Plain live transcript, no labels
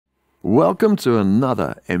Welcome to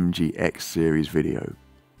another MGX Series video.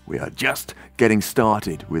 We are just getting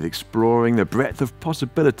started with exploring the breadth of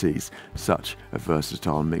possibilities such a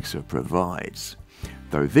versatile mixer provides.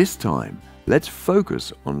 Though this time, let's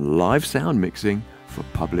focus on live sound mixing for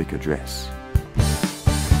public address.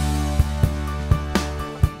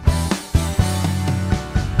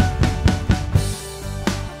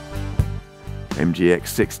 MGX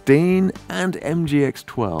 16 and MGX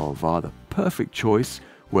 12 are the perfect choice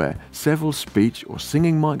where several speech or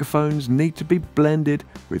singing microphones need to be blended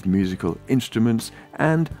with musical instruments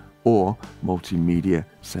and/or multimedia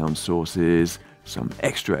sound sources, some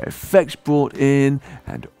extra effects brought in,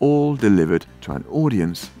 and all delivered to an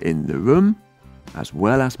audience in the room, as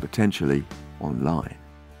well as potentially online.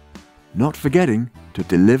 Not forgetting to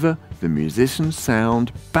deliver the musician's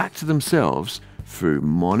sound back to themselves through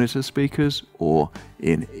monitor speakers or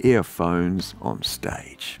in earphones on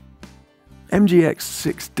stage. MGX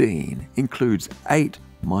 16 includes 8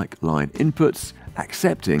 mic line inputs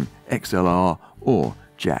accepting XLR or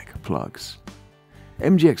jack plugs.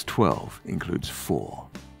 MGX 12 includes 4.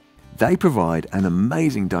 They provide an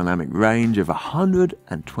amazing dynamic range of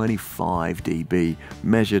 125 dB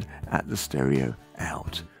measured at the stereo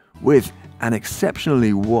out, with an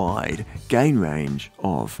exceptionally wide gain range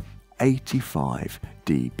of 85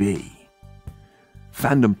 dB.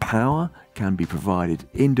 Phantom power can be provided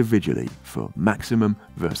individually for maximum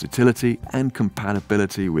versatility and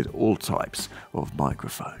compatibility with all types of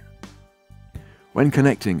microphone. When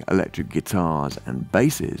connecting electric guitars and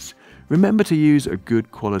basses, remember to use a good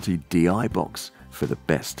quality DI box for the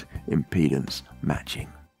best impedance matching.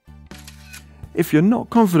 If you're not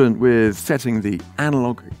confident with setting the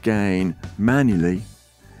analog gain manually,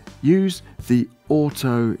 use the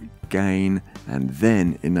auto gain and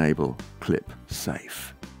then enable clip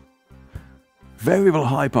safe. Variable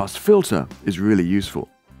high pass filter is really useful.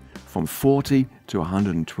 From 40 to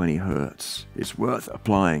 120 Hz, it's worth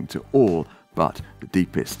applying to all but the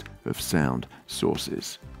deepest of sound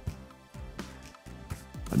sources.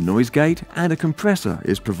 A noise gate and a compressor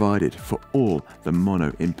is provided for all the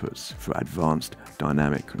mono inputs for advanced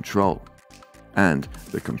dynamic control. And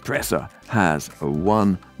the compressor has a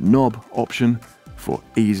 1 knob option for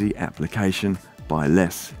easy application by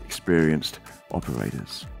less experienced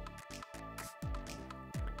operators.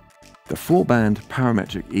 The 4-band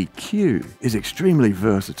parametric EQ is extremely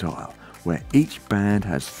versatile, where each band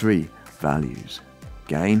has 3 values: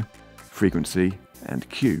 gain, frequency, and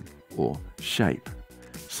Q, or shape.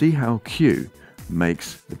 See how Q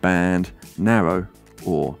makes the band narrow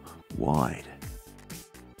or wide.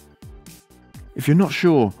 If you're not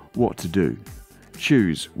sure what to do,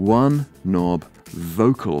 choose 1 knob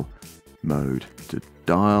vocal mode to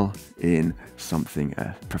dial in something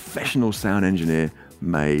a professional sound engineer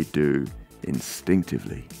may do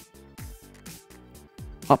instinctively.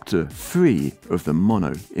 Up to 3 of the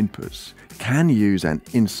mono inputs can use an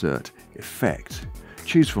insert effect.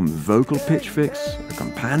 Choose from vocal pitch fix, a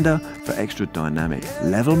compander for extra dynamic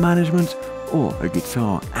level management, or a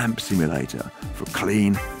guitar amp simulator for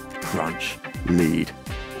clean, crunch, lead,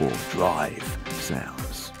 or drive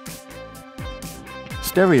sounds.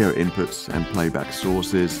 Stereo inputs and playback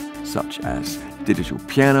sources such as digital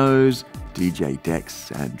pianos, DJ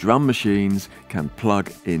decks, and drum machines can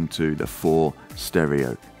plug into the 4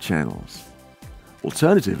 stereo channels.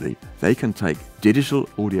 Alternatively, they can take digital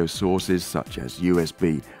audio sources such as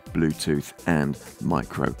USB, Bluetooth, and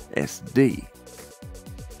micro SD.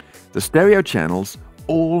 The stereo channels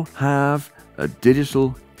all have a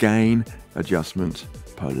digital gain adjustment,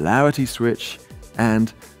 polarity switch,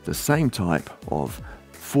 and the same type of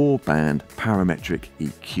 4-band parametric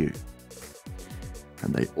EQ.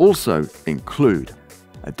 And they also include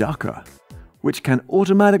a ducker, which can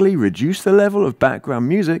automatically reduce the level of background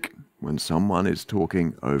music when someone is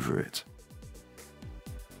talking over it.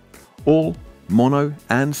 All mono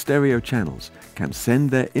and stereo channels can send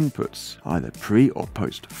their inputs, either pre or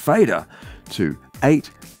post fader, to 8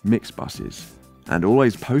 mix buses, and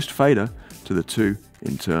always post fader to the 2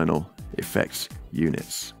 internal effects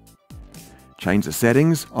units. Change the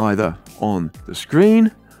settings either on the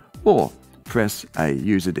screen or press a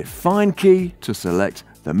user-defined key to select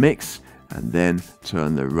the mix and then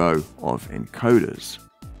turn the row of encoders.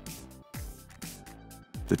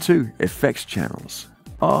 The 2 effects channels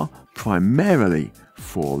are primarily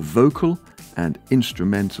for vocal and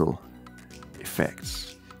instrumental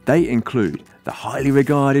effects. They include the highly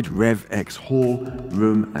regarded Rev X Hall,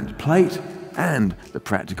 Room and Plate, and the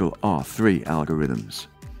practical R3 algorithms,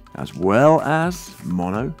 as well as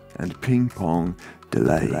mono and ping pong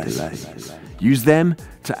delays. Use them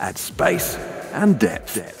to add space and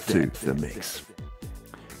depth to the mix.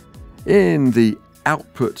 In the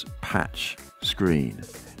output patch screen,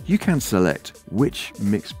 you can select which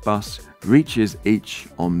mix bus reaches each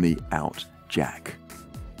on the out jack.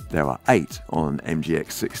 There are 8 on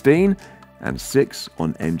MGX 16 and 6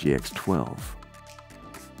 on MGX 12.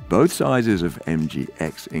 Both sizes of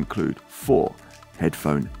MGX include 4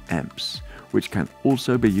 headphone amps, which can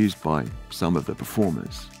also be used by some of the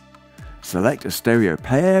performers. Select a stereo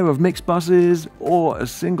pair of mix buses or a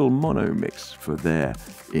single mono mix for their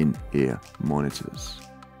in-ear monitors.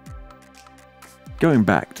 Going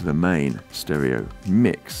back to the main stereo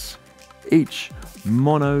mix, each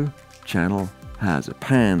mono channel has a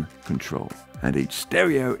pan control and each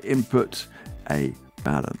stereo input a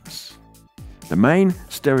balance. The main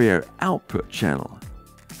stereo output channel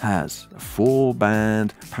has a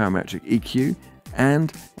 4-band parametric EQ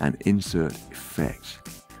and an insert effect.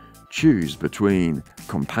 Choose between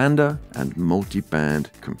compander and multi-band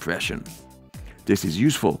compression. This is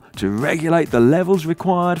useful to regulate the levels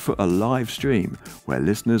required for a live stream where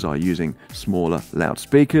listeners are using smaller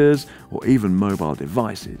loudspeakers or even mobile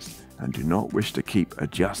devices and do not wish to keep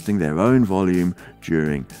adjusting their own volume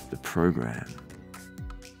during the program.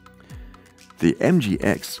 The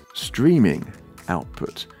MGX streaming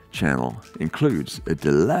output channel includes a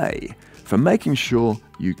delay for making sure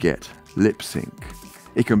you get lip sync.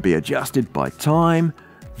 It can be adjusted by time,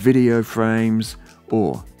 video frames,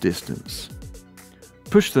 or distance.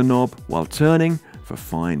 Push the knob while turning for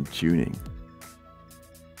fine tuning.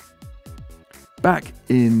 Back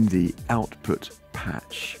in the output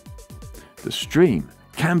patch, the stream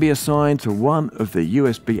can be assigned to one of the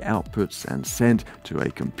USB outputs and sent to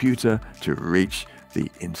a computer to reach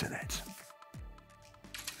the internet.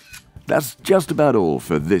 That's just about all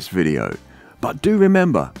for this video. But do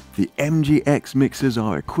remember, the MGX mixers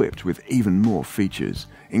are equipped with even more features,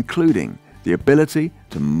 including the ability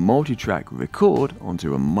to multitrack record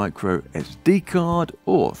onto a micro SD card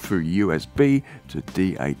or through USB to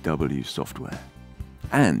DAW software.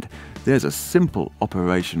 And there's a simple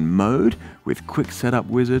operation mode with quick setup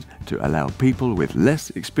wizard to allow people with less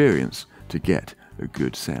experience to get a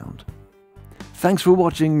good sound. Thanks for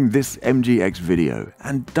watching this MGX video,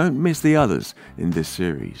 and don't miss the others in this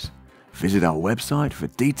series. Visit our website for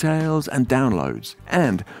details and downloads,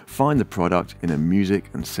 and find the product in a music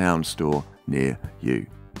and sound store near you.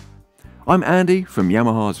 I'm Andy from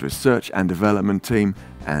Yamaha's research and development team,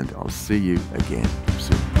 and I'll see you again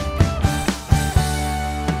soon.